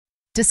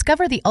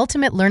Discover the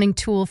ultimate learning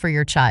tool for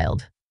your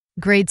child.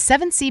 Grade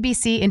 7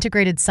 CBC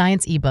Integrated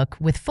Science Ebook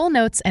with full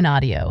notes and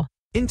audio.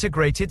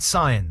 Integrated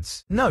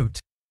Science. Note: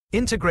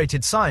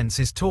 Integrated Science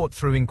is taught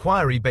through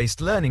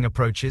inquiry-based learning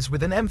approaches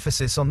with an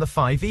emphasis on the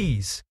 5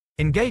 E's: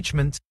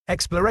 engagement,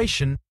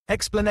 exploration,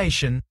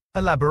 explanation,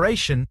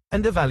 elaboration,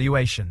 and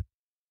evaluation.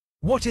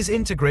 What is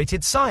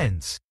integrated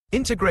science?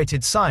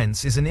 Integrated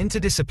science is an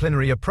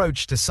interdisciplinary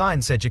approach to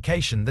science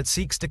education that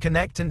seeks to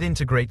connect and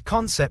integrate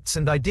concepts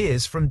and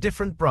ideas from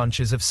different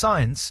branches of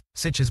science,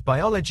 such as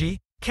biology,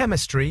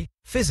 chemistry,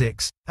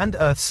 physics, and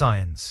earth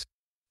science.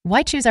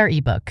 Why choose our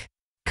ebook?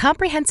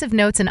 Comprehensive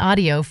notes and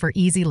audio for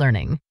easy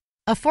learning.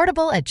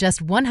 Affordable at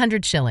just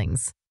 100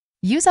 shillings.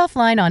 Use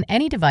offline on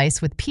any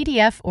device with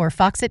PDF or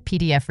Foxit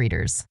PDF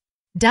readers.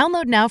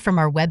 Download now from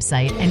our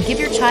website and give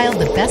your child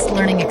the best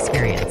learning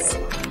experience.